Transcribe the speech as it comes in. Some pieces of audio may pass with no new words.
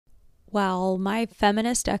While my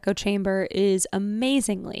feminist echo chamber is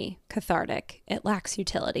amazingly cathartic, it lacks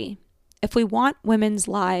utility. If we want women's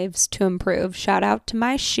lives to improve, shout out to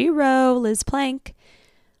my shero, Liz Plank,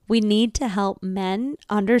 we need to help men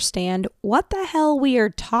understand what the hell we are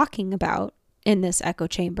talking about in this echo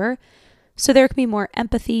chamber so there can be more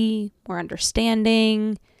empathy, more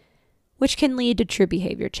understanding, which can lead to true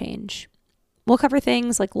behavior change. We'll cover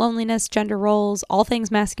things like loneliness, gender roles, all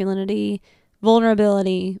things masculinity,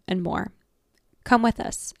 vulnerability, and more. Come with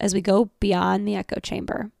us as we go beyond the echo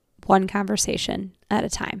chamber, one conversation at a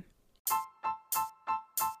time.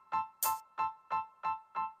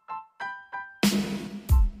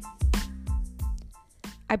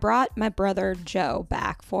 I brought my brother Joe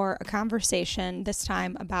back for a conversation, this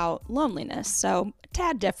time about loneliness. So a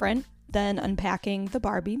tad different than unpacking the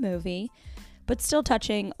Barbie movie, but still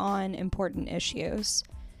touching on important issues.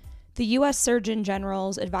 The U.S. Surgeon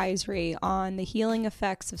General's advisory on the healing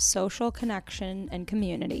effects of social connection and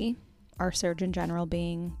community, our Surgeon General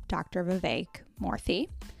being Dr. Vivek Murthy,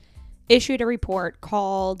 issued a report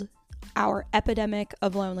called Our Epidemic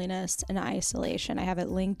of Loneliness and Isolation. I have it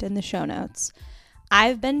linked in the show notes.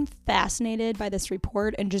 I've been fascinated by this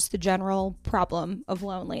report and just the general problem of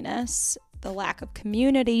loneliness, the lack of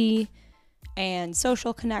community and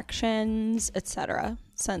social connections, etc.,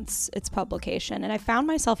 since its publication. And I found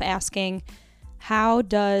myself asking, how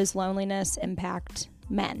does loneliness impact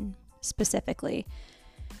men specifically?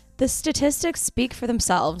 The statistics speak for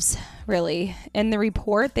themselves, really. In the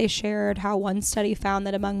report, they shared how one study found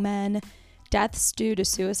that among men, deaths due to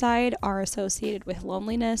suicide are associated with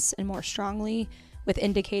loneliness and more strongly with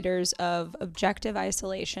indicators of objective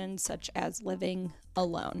isolation, such as living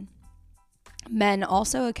alone. Men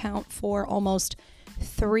also account for almost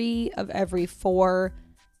 3 of every 4,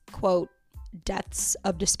 quote, deaths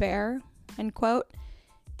of despair, end quote,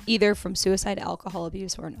 either from suicide, alcohol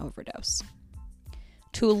abuse, or an overdose.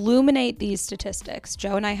 To illuminate these statistics,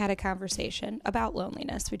 Joe and I had a conversation about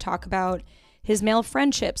loneliness. We talk about his male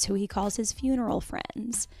friendships, who he calls his funeral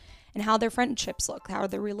friends, and how their friendships look, how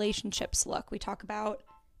their relationships look. We talk about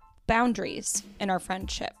boundaries in our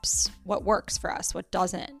friendships, what works for us, what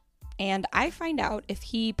doesn't. And I find out if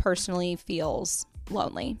he personally feels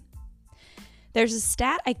lonely. There's a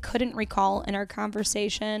stat I couldn't recall in our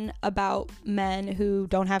conversation about men who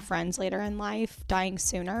don't have friends later in life dying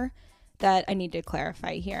sooner that I need to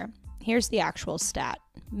clarify here. Here's the actual stat.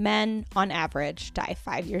 Men, on average, die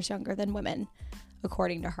 5 years younger than women,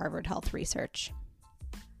 according to Harvard Health Research.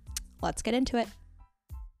 Let's get into it.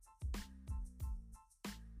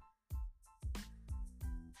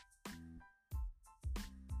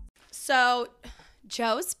 So,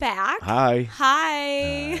 Joe's back. Hi.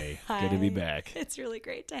 Hi. Good to be back. It's really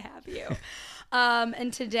great to have you.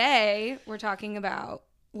 And today we're talking about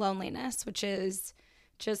loneliness, which is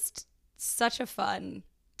just such a fun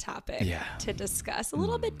topic to discuss. A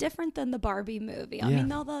little bit different than the Barbie movie. I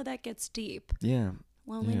mean, although that gets deep. Yeah.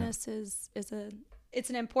 Loneliness is it's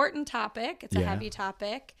an important topic. It's a heavy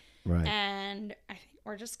topic. Right. And I think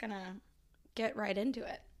we're just going to get right into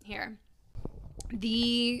it here.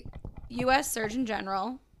 The U.S. Surgeon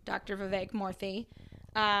General, Dr. Vivek Murthy,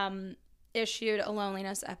 issued a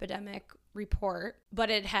loneliness epidemic report, but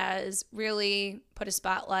it has really put a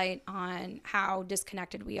spotlight on how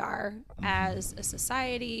disconnected we are as a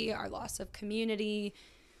society, our loss of community.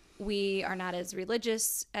 We are not as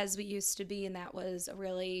religious as we used to be, and that was a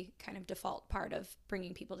really kind of default part of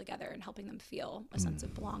bringing people together and helping them feel a sense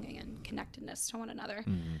of belonging and connectedness to one another.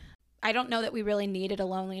 I don't know that we really needed a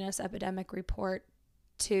loneliness epidemic report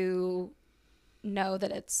to know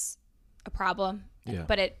that it's a problem,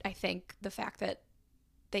 but I think the fact that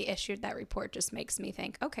they issued that report just makes me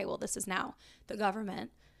think, okay, well, this is now the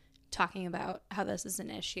government talking about how this is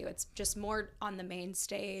an issue. It's just more on the main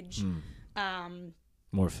stage.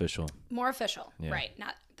 More official. Right?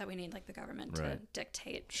 Not that we need like the government to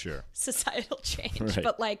dictate societal change, Right.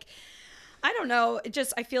 but like, I don't know.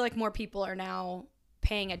 I feel like more people are now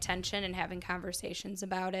paying attention and having conversations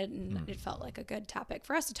about it, and it felt like a good topic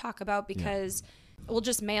for us to talk about because, well,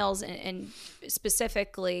 just males and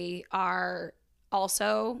specifically are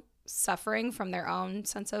also suffering from their own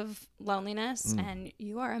sense of loneliness, and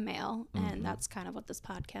you are a male, and that's kind of what this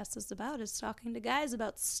podcast is about, is talking to guys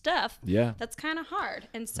about stuff that's kind of hard.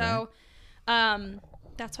 And so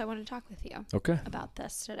that's why I wanted to talk with you about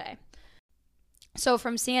this today. So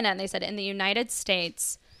from CNN, they said in the United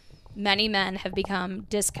States, many men have become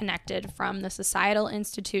disconnected from the societal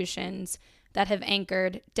institutions that have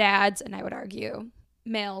anchored dads, and I would argue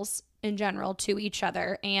males in general, to each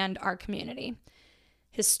other and our community.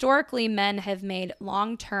 Historically, men have made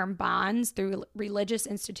long-term bonds through religious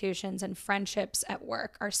institutions and friendships at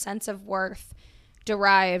work. Our sense of worth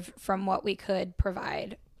derived from what we could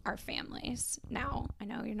provide our families. Now, I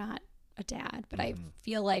know you're not a dad, but I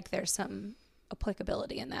feel like there's some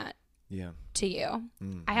applicability in that to you.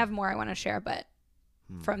 I have more I want to share, but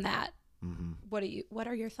from that, what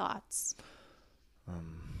are your thoughts?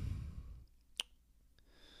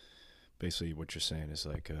 Basically, what you're saying is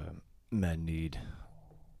like men need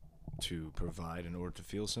to provide in order to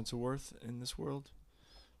feel a sense of worth in this world.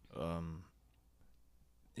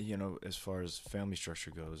 As far as family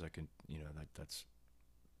structure goes, I can, that's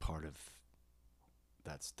part of,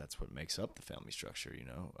 that's what makes up the family structure,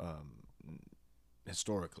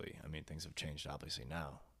 historically. I mean, things have changed obviously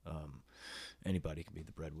now. Anybody can be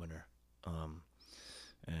the breadwinner.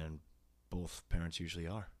 And both parents usually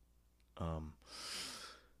are.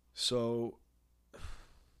 So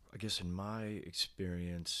I guess in my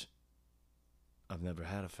experience, I've never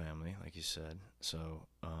had a family, like you said. So,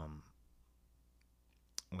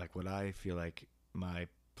 like what I feel like my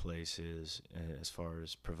place is as far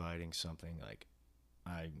as providing something, like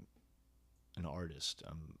I'm an artist,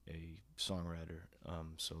 I'm a songwriter.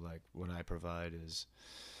 So like what I provide is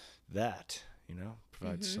that,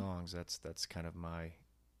 provide songs. That's kind of my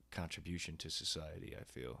contribution to society, I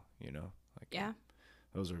feel, like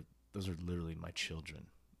those are literally my children.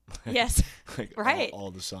 Yes. Like right.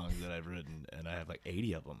 All the songs that I've written, and I have like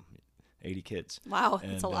 80 of them, 80 kids. Wow,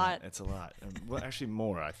 that's a lot. It's a lot. Well, actually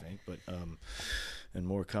more, I think, but and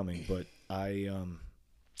more coming. But I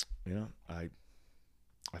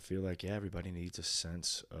feel like everybody needs a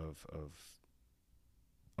sense of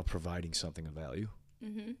providing something of value.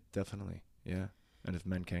 Mm-hmm. Definitely, yeah. And if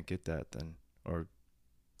men can't get that, then or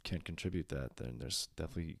can't contribute that, then there's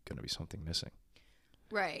definitely going to be something missing.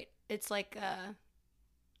 Right. It's like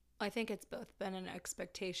I think it's both been an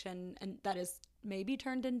expectation, and that is maybe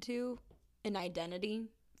turned into an identity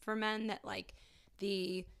for men, that like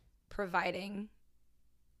the providing,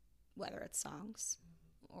 whether it's songs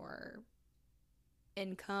or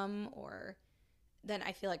income, or then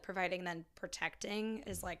I feel like providing, then protecting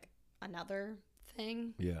is like another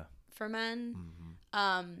thing for men.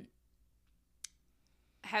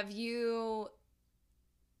 Have you,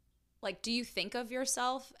 like, do you think of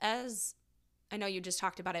yourself as, I know you just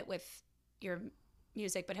talked about it with your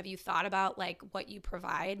music, but have you thought about like what you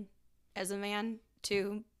provide as a man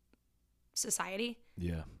to society?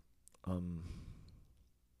 Yeah. Have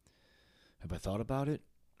I thought about it?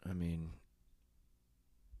 I mean,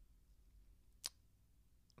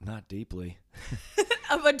 not deeply.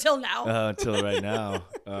 Up until now. Until right now.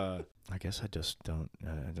 I guess I just don't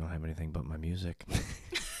have anything but my music.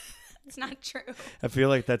 It's not true. I feel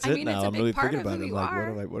like that's it mean, now. I'm really thinking about it. I'm like,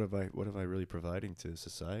 are. what am I really providing to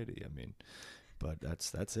society? I mean, but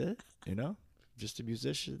that's it, Just a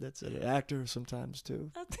musician, that's it. An actor sometimes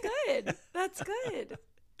too. That's good. That's good.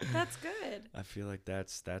 That's good. I feel like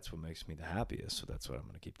that's what makes me the happiest, so that's what I'm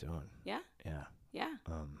going to keep doing. Yeah? Yeah. Yeah.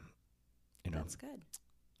 That's good.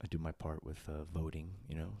 I do my part with voting,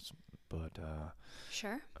 but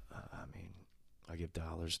sure. I mean, I give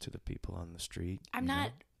dollars to the people on the street. I'm not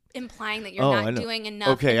implying that you're not doing enough.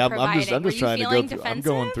 Okay, I'm just trying to go through. Defensive? I'm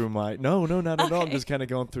going through my no, not at all. I'm just kind of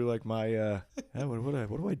going through like my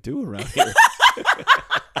what do I do around here?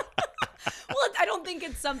 Well, I don't think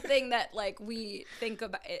it's something that like we think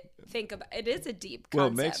about. It is a deep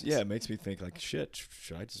concept. Well, it makes me think like, shit,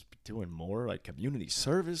 should I just be doing more like community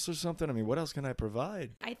service or something? I mean, what else can I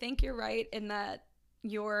provide? I think you're right in that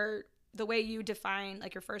the way you define,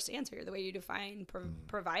 like your first answer, the way you define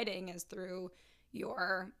providing is through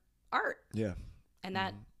your art. Yeah. And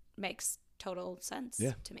that makes total sense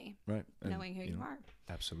to me. Right. Knowing who you are.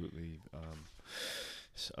 Absolutely.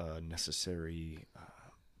 A necessary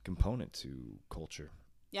component to culture.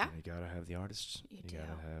 Yeah. You gotta have the artists. You gotta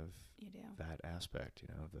have that aspect,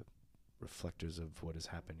 the reflectors of what is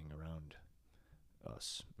happening around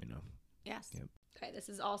us, Yes. Yep. Okay, this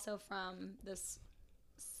is also from this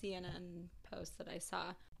CNN post that I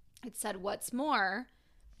saw. It said, what's more,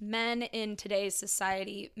 men in today's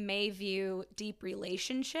society may view deep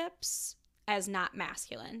relationships as not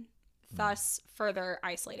masculine, thus further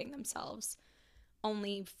isolating themselves.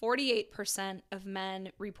 Only 48% of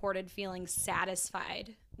men reported feeling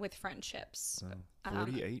satisfied with friendships.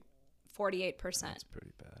 48? 48%. That's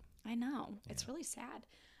pretty bad. I know. Yeah. It's really sad.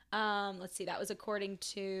 Let's see. That was according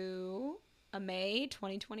to a May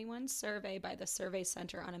 2021 survey by the Survey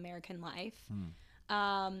Center on American Life.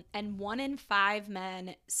 And 1 in 5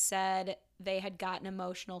 men said they had gotten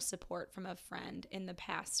emotional support from a friend in the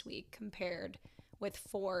past week, compared with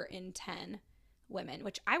 4 in 10 women,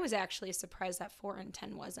 which I was actually surprised that 4 in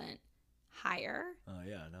 10 wasn't higher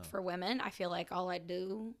for women. I feel like all I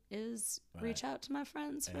do is reach out to my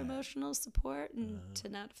friends for emotional support and to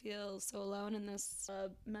not feel so alone in this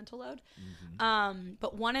mental load.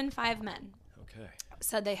 But 1 in 5 men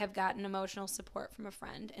said they have gotten emotional support from a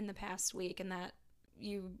friend in the past week, and that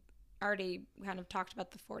you already kind of talked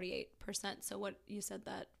about the 48%. So what you said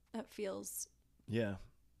that feels... Yeah,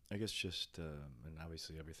 I guess just, and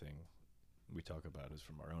obviously everything we talk about is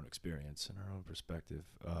from our own experience and our own perspective.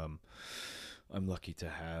 I'm lucky to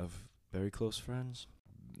have very close friends.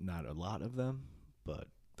 Not a lot of them, but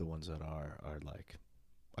the ones that are like,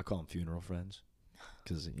 I call them funeral friends,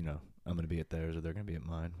 because, you know, I'm going to be at theirs or they're going to be at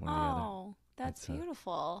mine. One or the other. Oh, that's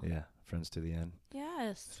beautiful. Yeah, friends to the end.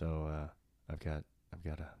 Yes. So I've got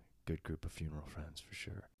a good group of funeral friends for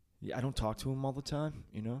sure. Yeah, I don't talk to them all the time,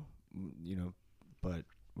 you know, but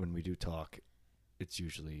when we do talk, it's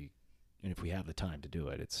usually, and if we have the time to do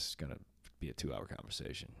it, it's going to be a 2-hour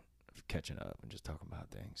conversation of catching up and just talking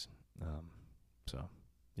about things. So,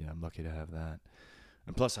 yeah, I'm lucky to have that.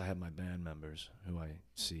 And plus, I have my band members who I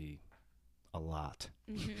see a lot.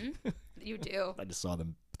 Mm-hmm. You do. I just saw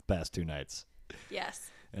them the past 2 nights.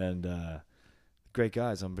 Yes. And great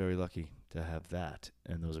guys. I'm very lucky to have that.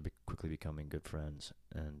 And those are quickly becoming good friends.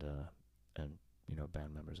 And you know,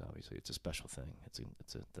 band members, obviously, it's a special thing.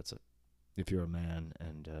 If you're a man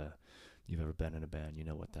and you've ever been in a band, you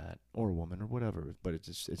know what that, or a woman or whatever, but it's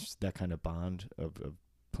just that kind of bond of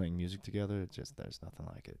playing music together. It's just, there's nothing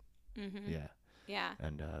like it. Mm-hmm. Yeah. Yeah.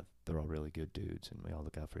 And they're all really good dudes, and we all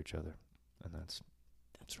look out for each other, and that's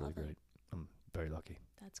really great. I'm very lucky.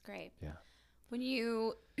 That's great. Yeah. When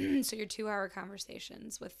you so your 2-hour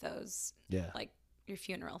conversations with those, like your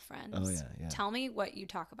funeral friends. Oh yeah. Tell me what you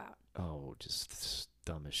talk about. Oh, just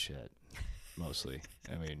dumb as shit, mostly.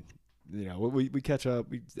 I mean, you know, we catch up,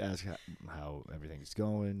 we ask how everything's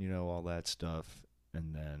going, you know, all that stuff,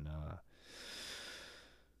 and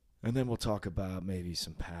then we'll talk about maybe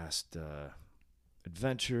some past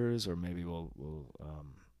adventures, or maybe we'll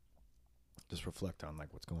just reflect on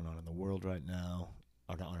like what's going on in the world right now,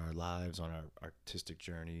 on our lives, on our artistic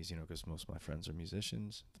journeys, you know, because most of my friends are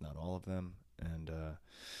musicians, if not all of them, and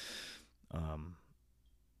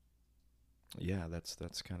yeah,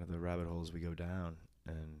 that's kind of the rabbit holes we go down,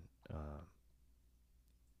 and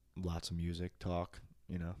lots of music talk,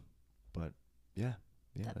 you know, but yeah,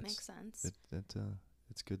 that makes sense.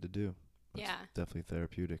 It's good to do. It's definitely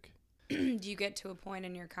therapeutic. Do you get to a point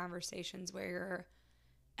in your conversations where you're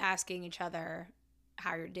asking each other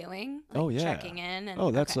how you're doing? Like checking in?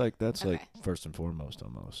 And, that's like first and foremost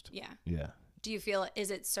almost. Yeah. Do you feel,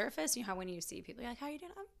 is it surface? You know how when you see people, you're like, how you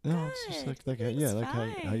doing? No, it's just like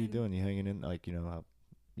how you doing? You hanging in? Like, you know, how,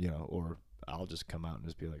 you know, or I'll just come out and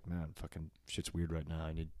just be like, man, fucking shit's weird right now.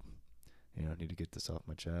 I need to get this off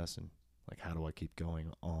my chest, and like, how do I keep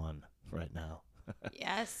going on right now?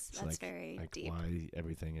 Yes, that's like, very deep. Why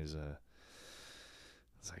everything is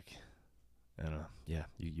it's like, I don't know. Yeah,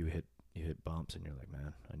 you hit bumps, and you're like,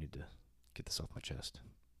 man, I need to get this off my chest.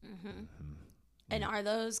 Mm-hmm. Mm-hmm. And are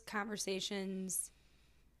those conversations,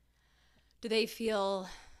 do they feel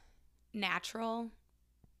natural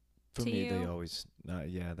for to me? you? They always,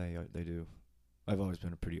 they do. I've always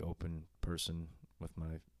been a pretty open person with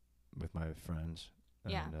my friends.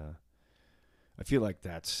 And, I feel like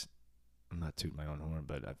I'm not tooting my own horn,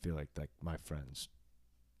 but I feel like my friends,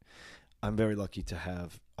 I'm very lucky to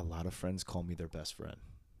have a lot of friends call me their best friend.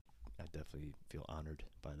 I definitely feel honored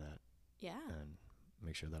by that. Yeah. And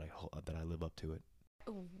make sure that I live up to it.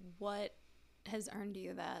 What has earned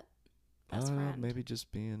you that best friend? Maybe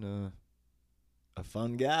just being a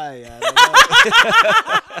fun guy. I don't know.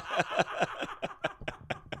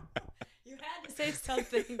 You had to say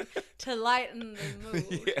something to lighten the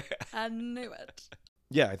mood. Yeah. I knew it.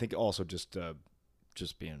 Yeah, I think also just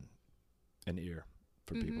being an ear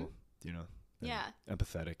for people, you know. Yeah.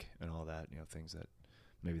 Empathetic and all that, you know, things that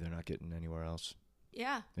maybe they're not getting anywhere else.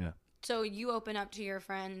 Yeah. Yeah. So you open up to your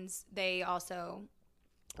friends. They also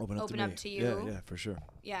open up to you. Yeah, for sure.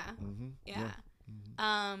 Yeah. Mm-hmm. Yeah.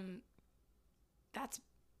 Mm-hmm. That's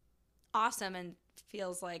awesome, and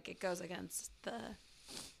feels like it goes against the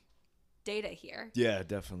data here. Yeah,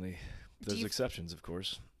 definitely. There's exceptions, of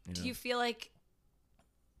course. Do you feel like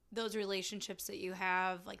those relationships that you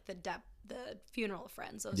have, like the funeral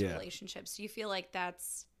friends, those relationships, do you feel like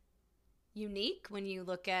that's unique when you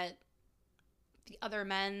look at the other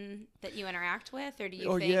men that you interact with, or do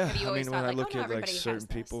you think? Yeah. Have you always thought, when I look at everybody certain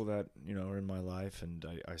people that are in my life, and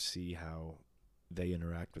I see how they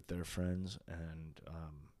interact with their friends, and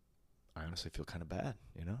I honestly feel kind of bad.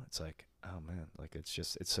 You know, it's like, oh man, like it's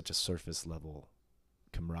such a surface level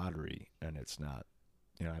camaraderie, and it's not,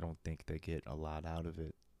 I don't think they get a lot out of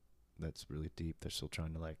it that's really deep. They're still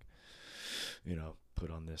trying to, like, put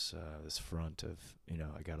on this this front of,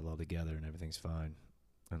 I got it all together and everything's fine,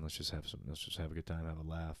 and let's just have a good time, have a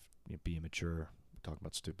laugh, be immature, talk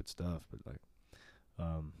about stupid stuff. But, like,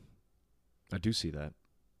 I do see that.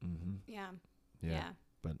 Yeah.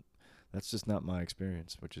 But that's just not my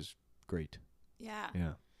experience, which is great. Yeah.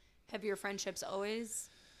 Yeah. Have your friendships always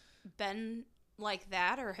been like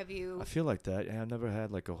that, or have you? I feel like that. I've never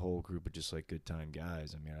had, like, a whole group of just, like, good time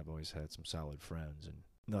guys. I mean, I've always had some solid friends, and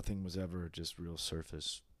nothing was ever just real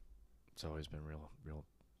surface. It's always been real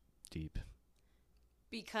deep.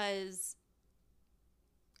 Because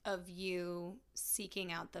of you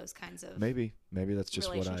seeking out those kinds of Maybe that's just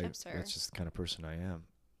relationships, that's just the kind of person I am.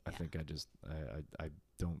 I Yeah. think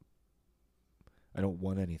I don't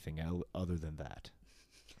want anything other than that.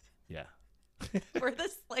 Yeah. we're the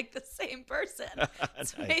same person.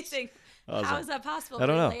 It's Nice. amazing. Awesome. How is that possible? I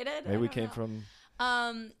don't know. Related? Maybe I we don't came know. from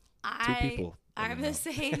I, two people. I I'm don't the know.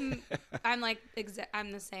 same. I'm like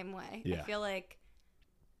I'm the same way. Yeah. I feel like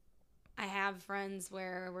I have friends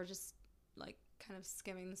where we're just, like, kind of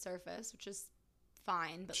skimming the surface, which is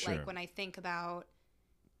fine. But Sure. like when I think about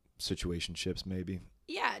situationships, maybe.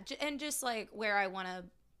 and just like where I want to,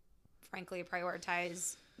 frankly,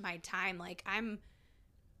 prioritize my time. Like I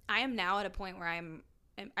am now at a point where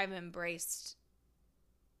I've embraced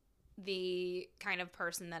the kind of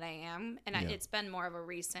person that I am, and Yeah. it's been more of a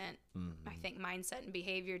recent, Mm-hmm. I think, mindset and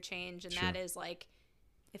behavior change, and Sure. that is, like,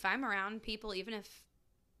 if I'm around people, even if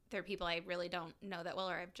they're people I really don't know that well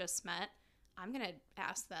or I've just met, I'm gonna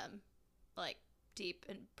ask them, like, deep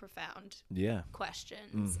and profound Yeah.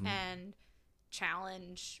 questions Mhm. and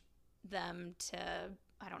challenge them to,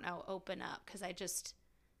 I don't know, open up, because I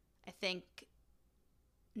think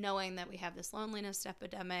knowing that we have this loneliness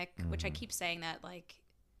epidemic, which I Mhm. keep saying that, like,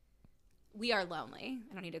 we are lonely.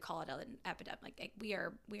 I don't need to call it an epidemic. Like, we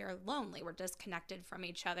are lonely. We're disconnected from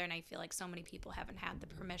each other, and I feel like so many people haven't had the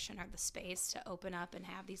permission or the space to open up and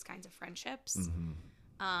have these kinds of friendships.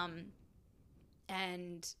 Mm-hmm.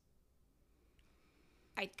 And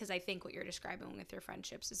because I think what you're describing with your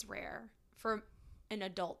friendships is rare for an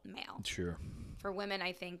adult male. Sure. For women,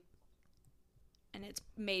 I think, and it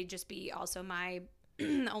may just be also my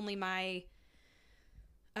only my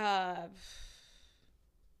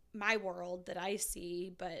my world that I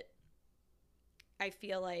see, but I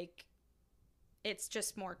feel like it's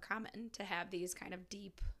just more common to have these kind of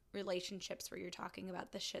deep relationships where you're talking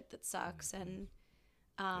about the shit that sucks, and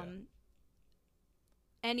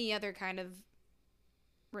any other kind of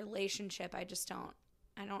relationship, I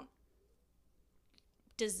don't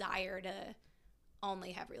desire to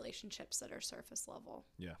only have relationships that are surface level.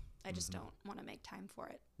 Yeah. I just don't want to make time for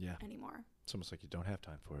it anymore. It's almost like you don't have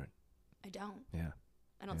time for it. I don't. Yeah.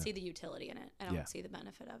 I don't see the utility in it. I don't see the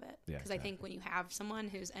benefit of it. Yeah, Because I think when you have someone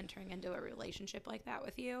who's entering into a relationship like that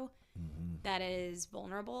with you, Mm-hmm. that is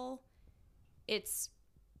vulnerable, it's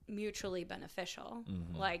mutually beneficial.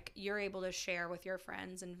 Mm-hmm. Like, you're able to share with your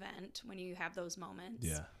friends and vent when you have those moments.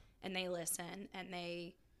 Yeah. And they listen, and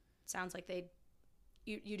sounds like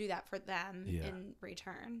you do that for them in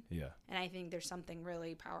return. Yeah. And I think there's something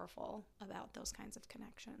really powerful about those kinds of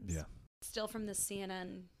connections. Yeah. Still from the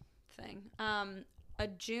CNN thing. A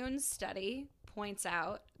June study points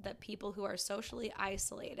out that people who are socially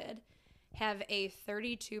isolated have a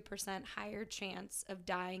 32% higher chance of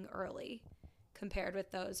dying early compared with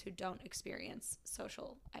those who don't experience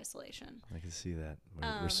social isolation. I can see that.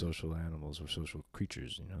 We're social animals. We're social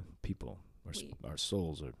creatures, people. Our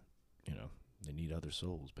souls are, they need other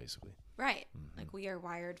souls, basically. Right. Mm-hmm. Like, we are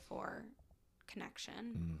wired for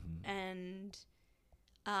connection. Mm-hmm.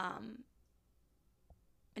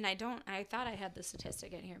 And I thought I had the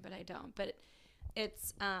statistic in here, but I don't. But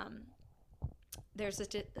it's, there's a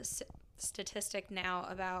statistic now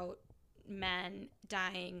about men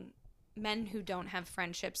who don't have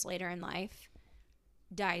friendships later in life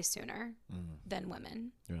die sooner than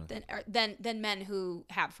women. Really? Than men who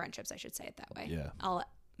have friendships, I should say it that way. Yeah. I'll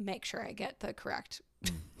make sure I get the correct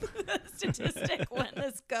statistic when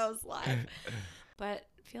this goes live. But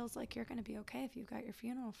it feels like you're going to be okay if you've got your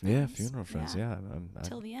funeral friends. Yeah, funeral friends. Yeah.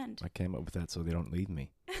 Till the end. I came up with that so they don't leave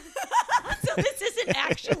me. So this isn't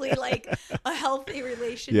actually like a healthy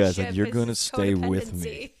relationship. Yeah, it's like, you're going to It's stay with codependency.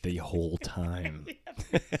 me the whole time.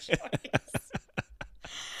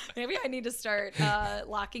 Maybe I need to start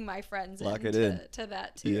locking my friends Lock in it in. to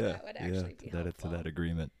that too. Yeah. That would actually be helpful. To that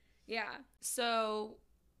agreement. Yeah. So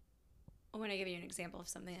I want to give you an example of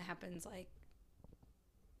something that happens, like,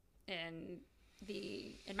 in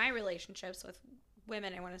my relationships with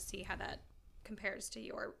women. I want to see how that compares to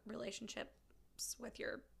your relationship relationships with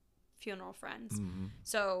your funeral friends. Mm-hmm.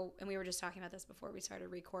 So, and we were just talking about this before we started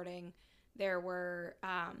recording. There were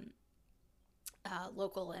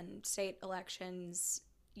local and state elections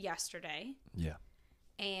yesterday. Yeah.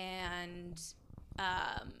 And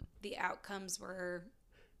the outcomes were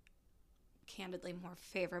candidly more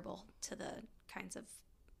favorable to the kinds of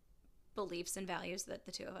beliefs and values that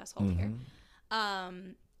the two of us hold here.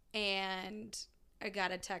 And I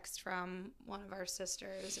got a text from one of our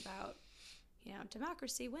sisters about,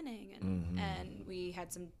 democracy winning. And we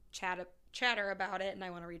had some chatter about it, and I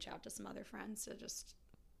want to reach out to some other friends to just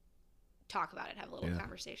talk about it, have a little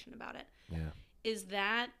conversation about it. Yeah. Is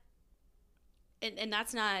that, and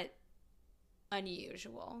that's not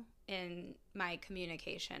unusual in my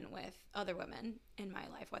communication with other women in my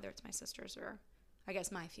life, whether it's my sisters or I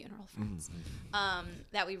guess my funeral friends,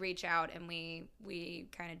 that we reach out and we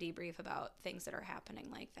kind of debrief about things that are happening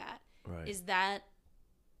like that. Right. Is that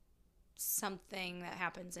something that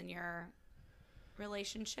happens in your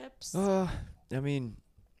relationships? I mean,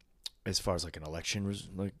 as far as like an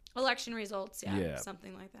election, election results,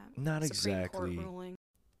 something like that. Not Supreme exactly. Court ruling.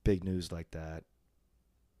 Big news like that.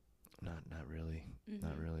 Not really.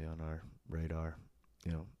 Not really on our radar.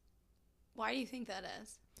 Why do you think that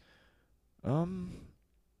is?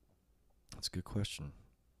 That's a good question.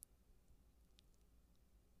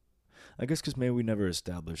 I guess because maybe we never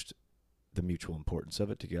established the mutual importance of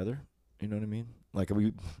it together. You know what I mean? Like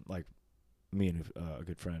me and a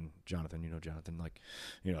good friend, Jonathan. Jonathan.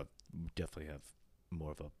 We definitely have more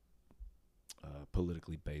of a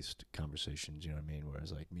politically based conversations. You know what I mean?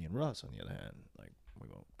 Whereas like me and Russ, on the other hand, like we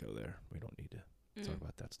won't go there. We don't need to talk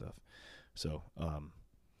about that stuff. So,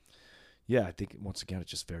 yeah, I think once again it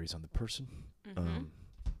just varies on the person.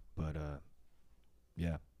 But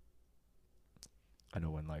yeah, I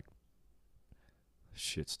know when like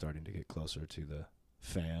shit's starting to get closer to the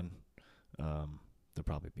fan, there'll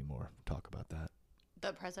probably be more talk about that.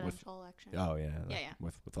 The presidential election. Oh yeah, yeah.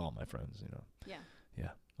 With all my friends, Yeah,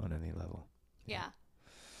 on any level. Yeah.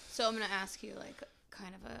 So I'm gonna ask you like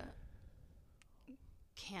kind of a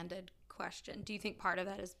candid question. Do you think part of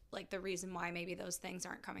that is like the reason why maybe those things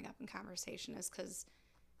aren't coming up in conversation is because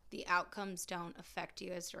the outcomes don't affect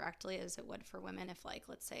you as directly as it would for women if, like,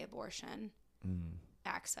 let's say abortion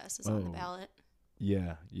access is on the ballot?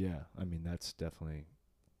 Yeah. I mean, that's definitely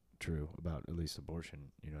true about at least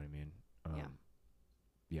abortion. You know what I mean?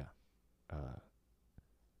 Yeah.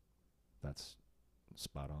 That's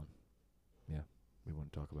spot on. Yeah. We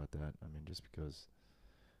wouldn't talk about that. I mean, just because,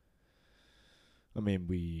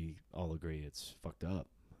 we all agree it's fucked up.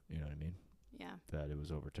 You know what I mean? Yeah. That it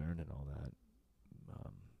was overturned and all that.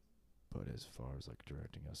 But as far as like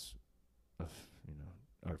directing us,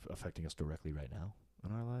 or affecting us directly right now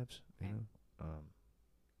in our lives,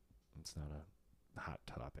 it's not a hot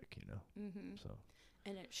topic, So.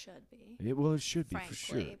 And it should be. Yeah, well, it should be frankly,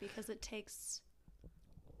 for sure. Because it takes,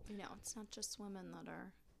 it's not just women that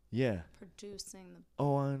are. Yeah. Producing the.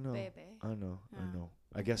 Oh, I know. Baby. I know.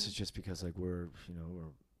 I guess it's just because like we're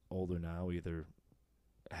older now, either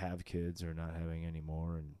have kids or not having any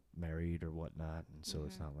more, and married or whatnot, and so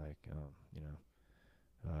it's not like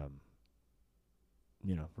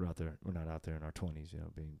we're out there, we're not out there in our 20s,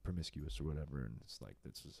 being promiscuous or whatever, and it's like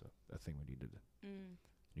this is a thing we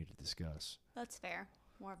need to discuss. That's fair.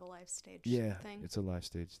 More of a life stage thing. It's a life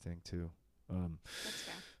stage thing too. That's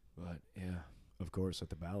fair. But yeah, of course, at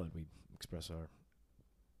the ballot we express our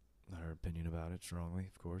opinion about it strongly,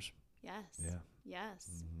 of course. Yes. Yeah.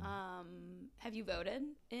 Yes. Have you voted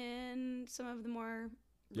in some of the more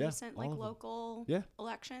recent, like, local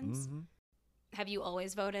elections? Have you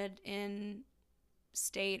always voted in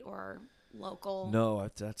state or local? No,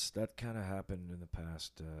 that kind of happened in the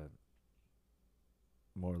past,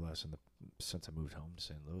 more or less since I moved home to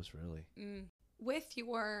St. Louis, really. With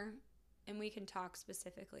your, and we can talk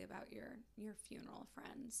specifically about your funeral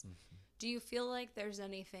friends. Do you feel like there's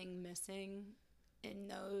anything missing in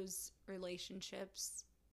those relationships?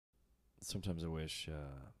 Sometimes I wish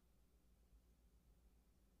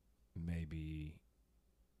maybe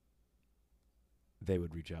they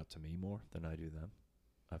would reach out to me more than I do them.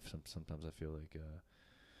 Sometimes I feel like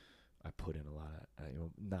I put in a lot,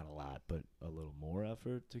 not a lot, but a little more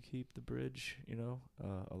effort to keep the bridge,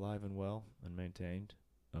 alive and well and maintained.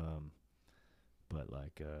 But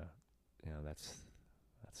like, that's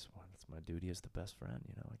my duty as the best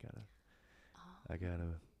friend. I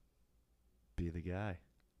gotta be the guy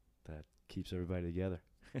that keeps everybody together.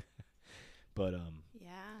 But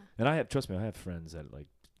and I have friends that like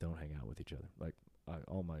don't hang out with each other. Like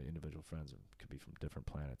all my individual friends could be from different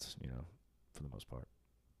planets, for the most part.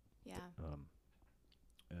 Yeah.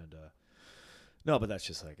 No, but that's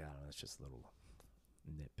just like, I don't know, it's just little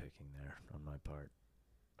nitpicking there on my part,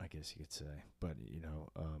 I guess you could say. But,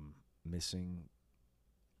 missing.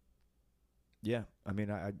 Yeah, I mean,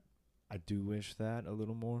 I do wish that a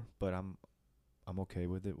little more, but I'm okay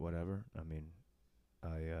with it, whatever. I mean,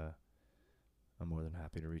 I'm more than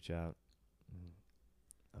happy to reach out.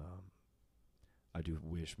 I do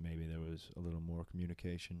wish maybe there was a little more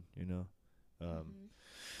communication,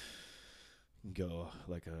 go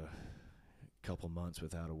like a couple months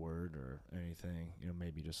without a word or anything,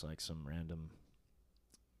 maybe just like some random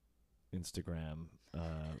Instagram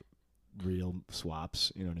reel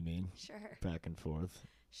swaps, you know what I mean? Sure. Back and forth.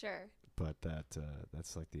 Sure. But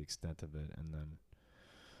that's like the extent of it. And then,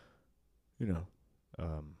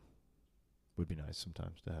 would be nice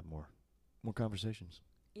sometimes to have more conversations.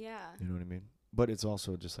 Yeah. You know what I mean? But it's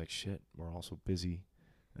also just like, shit, we're also busy.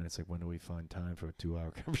 And it's like, when do we find time for a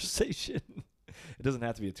 2-hour conversation? It doesn't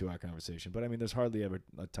have to be a 2-hour conversation. But, I mean, there's hardly ever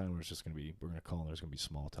a time where it's just going to be, we're going to call and there's going to be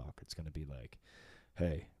small talk. It's going to be like,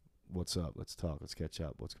 hey, what's up? Let's talk. Let's catch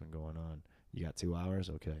up. What's been going on? You got 2 hours?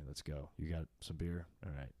 Okay, let's go. You got some beer?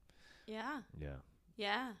 All right. Yeah. Yeah.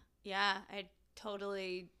 Yeah. Yeah. I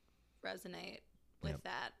totally resonate with Yep.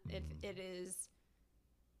 that. Mhm. It is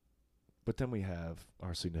But then we have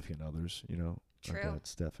our significant others, true. I've got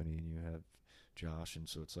Stephanie and you have Josh. And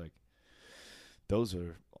so it's like, those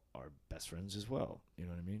are our best friends as well. You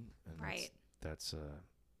know what I mean? And Right. That's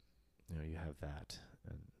you have that.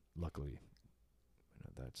 And luckily,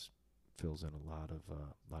 that's fills in a lot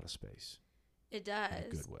of space. It does. In a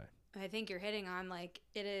good way. I think you're hitting on like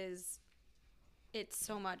it's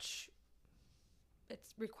so much. It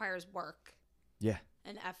requires work Yeah.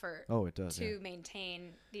 and effort Oh, it does. to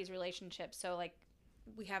maintain these relationships. So like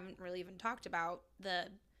we haven't really even talked about the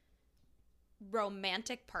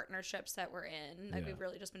romantic partnerships that we're in. Like Yeah. we've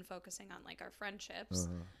really just been focusing on like our friendships.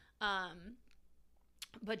 Uh-huh.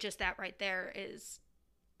 But just that right there is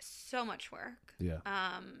so much work. Yeah.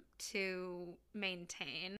 To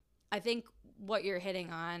maintain. I think what you're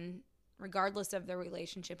hitting on, regardless of the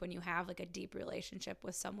relationship, when you have like a deep relationship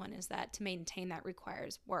with someone, is that to maintain that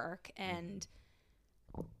requires work, and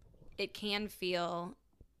it can feel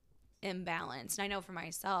imbalanced. And I know for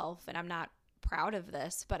myself, and I'm not proud of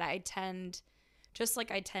this, but I tend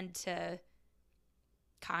to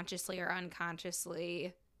consciously or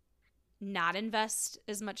unconsciously not invest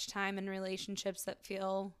as much time in relationships that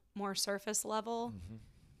feel more surface level. Mm-hmm.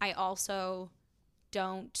 I also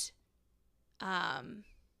don't,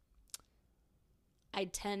 I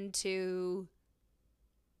tend to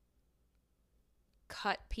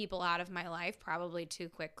cut people out of my life probably too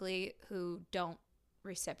quickly who don't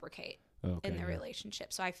reciprocate in the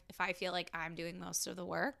relationship. So if I feel like I'm doing most of the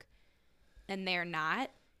work and they're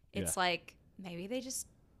not, it's like maybe they just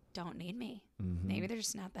don't need me. Mm-hmm. Maybe they're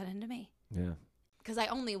just not that into me. Yeah. Because I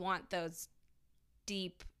only want those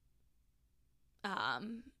deep,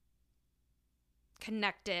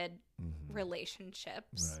 connected Mm-hmm.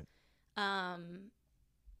 relationships. Right.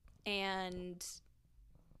 And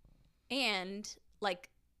like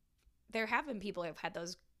there have been people I've had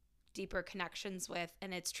those deeper connections with,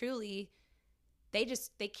 and it's truly they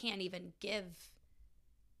can't even give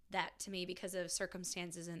that to me because of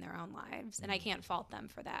circumstances in their own lives, and I can't fault them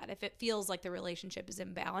for that. If it feels like the relationship is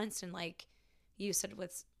imbalanced, and like you said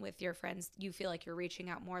with your friends, you feel like you're reaching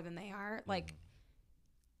out more than they are, like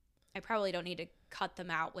I probably don't need to cut them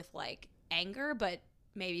out with like anger, but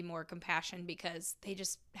maybe more compassion, because they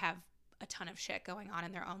just have a ton of shit going on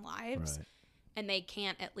in their own lives. Right. And they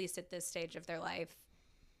can't, at least at this stage of their life,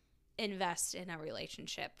 invest in a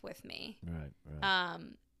relationship with me. Right.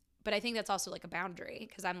 But I think that's also like a boundary,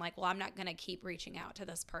 because I'm like, well, I'm not going to keep reaching out to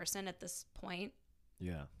this person at this point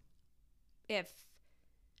Yeah. if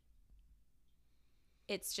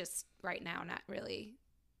it's just right now not really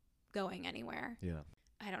going anywhere. Yeah.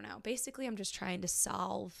 I don't know. Basically, I'm just trying to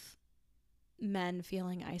solve men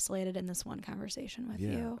feeling isolated in this one conversation with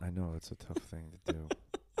you. I know. It's a tough thing to do.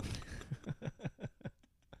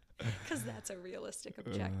 Because that's a realistic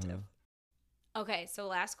objective. Okay, so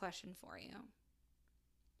last question for you.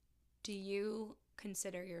 Do you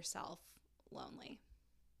consider yourself lonely?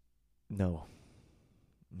 No.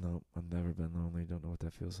 No, I've never been lonely. Don't know what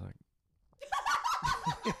that feels like.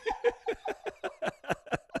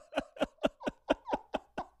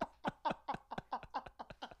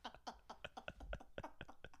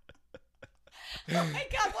 Oh my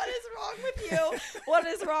God, what is wrong with you? What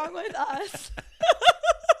is wrong with us?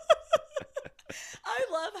 I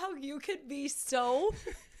love how you could be so,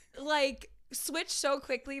 like, switch so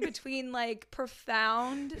quickly between, like,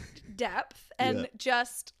 profound depth and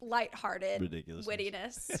just lighthearted Ridiculous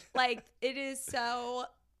wittiness. Like, it is so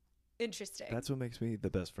interesting. That's what makes me the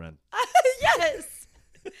best friend. Yes.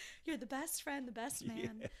 You're the best friend, the best man.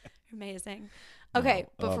 Yeah. You're amazing. Okay,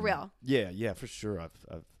 No, but for real. Yeah, for sure.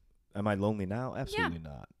 Am I lonely now? Absolutely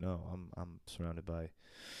not. No, I'm surrounded by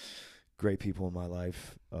great people in my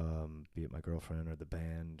life, be it my girlfriend or the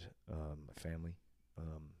band, my family,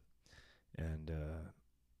 and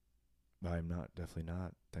I'm definitely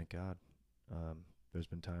not. Thank God. There's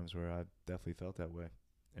been times where I've definitely felt that way,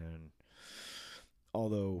 and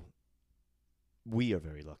although we are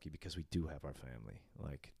very lucky because we do have our family,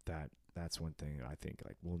 like that's one thing I think,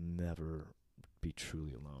 like, we'll never be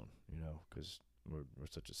truly alone, because we're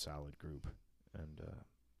such a solid group, and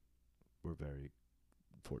we're very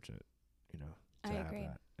fortunate, to I have agree.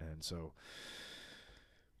 that. And so,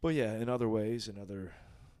 but yeah, in other ways, in other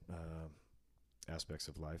aspects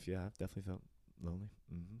of life, yeah, I've definitely felt lonely.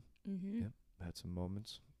 Yep, had some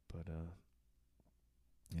moments, but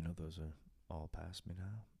those are all past me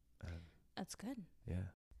now, and That's good. yeah,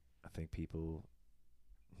 I think people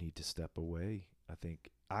need to step away. I think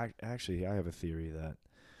I have a theory that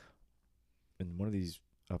in one of these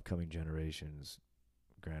upcoming generations,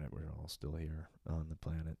 granted we're all still here on the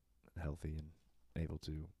planet, healthy and able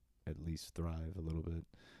to at least thrive a little bit,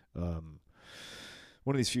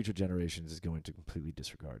 one of these future generations is going to completely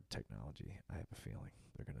disregard technology. I have a feeling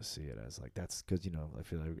they're going to see it as like, that's because, I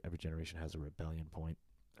feel like every generation has a rebellion point,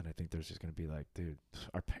 and I think there's just going to be like, dude,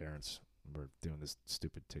 our parents were doing this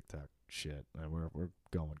stupid TikTok shit, and we're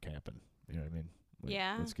going camping. You know what I mean?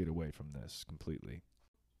 Yeah. Let's get away from this completely.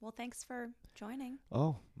 Well, thanks for joining.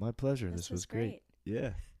 Oh, my pleasure. This was great.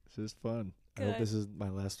 Yeah, this is fun. I hope Good. this is my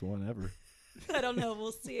last one ever. I don't know.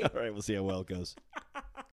 We'll see. All right, we'll see how well it goes.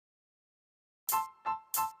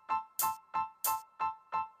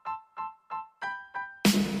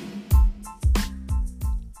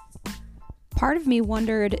 Part of me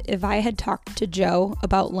wondered if I had talked to Joe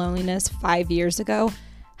about loneliness 5 years ago,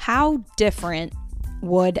 how different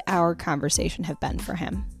would our conversation have been for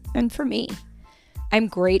him and for me? I'm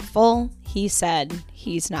grateful he said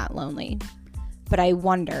he's not lonely, but I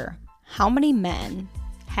wonder how many men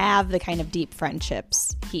have the kind of deep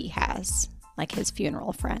friendships he has, like his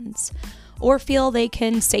funeral friends, or feel they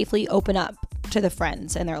can safely open up to the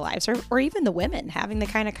friends in their lives, or even the women having the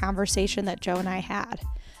kind of conversation that Joe and I had.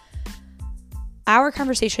 Our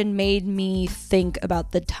conversation made me think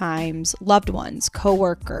about the times loved ones,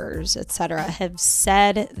 coworkers, etc. have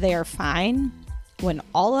said they're fine when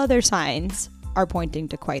all other signs are pointing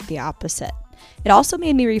to quite the opposite. It also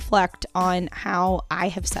made me reflect on how I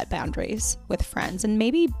have set boundaries with friends, and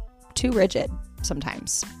maybe too rigid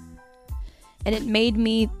sometimes. And it made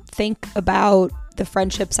me think about the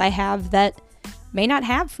friendships I have that may not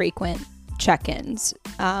have frequent check-ins,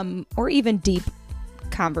 or even deep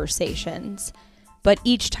conversations. But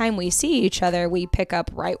each time we see each other, we pick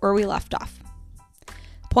up right where we left off.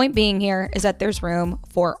 Point being here is that there's room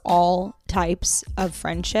for all types of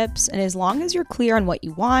friendships. And as long as you're clear on what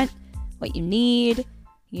you want, what you need,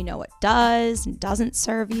 what does and doesn't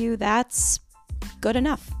serve you, that's good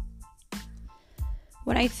enough.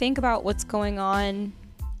 When I think about what's going on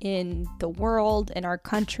in the world, in our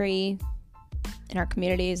country, in our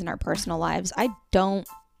communities, in our personal lives, I don't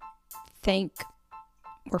think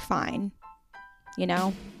we're fine.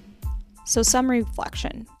 So some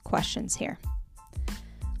reflection questions here.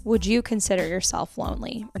 Would you consider yourself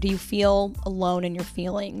lonely? Or do you feel alone in your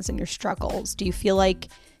feelings and your struggles? Do you feel like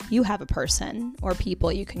you have a person or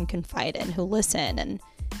people you can confide in who listen and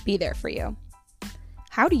be there for you?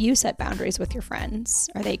 How do you set boundaries with your friends?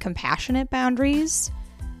 Are they compassionate boundaries?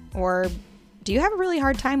 Or do you have a really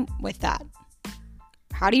hard time with that?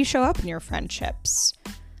 How do you show up in your friendships?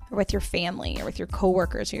 Or with your family, or with your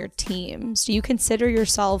coworkers, or your teams? Do you consider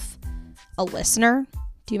yourself a listener?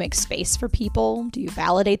 Do you make space for people? Do you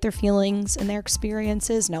validate their feelings and their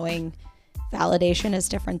experiences, knowing validation is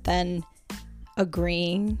different than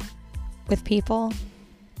agreeing with people?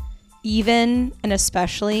 Even and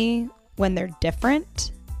especially when they're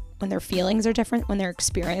different, when their feelings are different, when their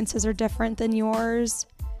experiences are different than yours.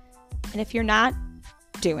 And if you're not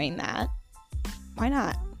doing that, why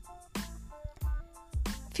not?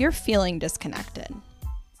 If you're feeling disconnected,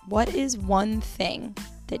 what is one thing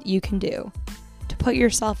that you can do to put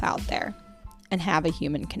yourself out there and have a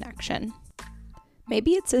human connection?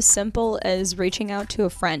 Maybe it's as simple as reaching out to a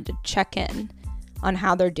friend to check in on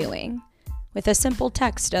how they're doing with a simple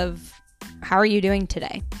text of, "How are you doing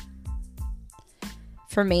today?"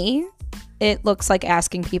 For me, it looks like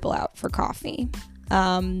asking people out for coffee.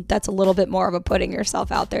 That's a little bit more of a putting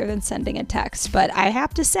yourself out there than sending a text. But I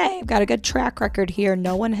have to say, I've got a good track record here.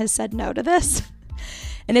 No one has said no to this.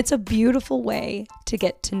 And it's a beautiful way to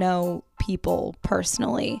get to know people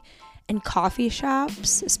personally. And coffee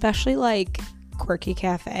shops, especially like quirky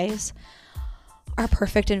cafes are a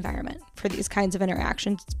perfect environment for these kinds of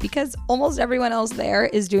interactions because almost everyone else there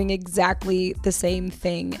is doing exactly the same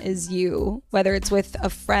thing as you, whether it's with a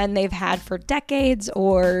friend they've had for decades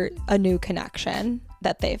or a new connection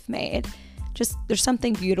that they've made. Just there's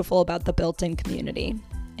something beautiful about the built-in community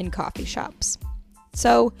in coffee shops.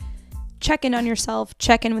 So check in on yourself,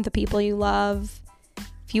 check in with the people you love.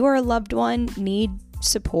 If you or a loved one need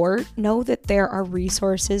support, know that there are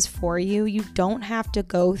resources for you. You don't have to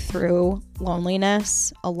go through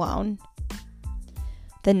loneliness alone.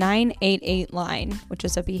 The 988 line, which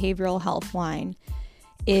is a behavioral health line,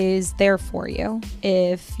 is there for you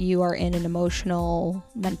if you are in an emotional,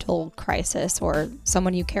 mental crisis or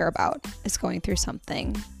someone you care about is going through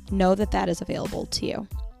something. Know that that is available to you.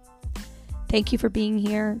 Thank you for being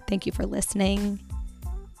here. Thank you for listening.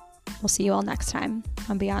 We'll see you all next time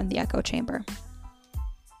on Beyond the Echo Chamber.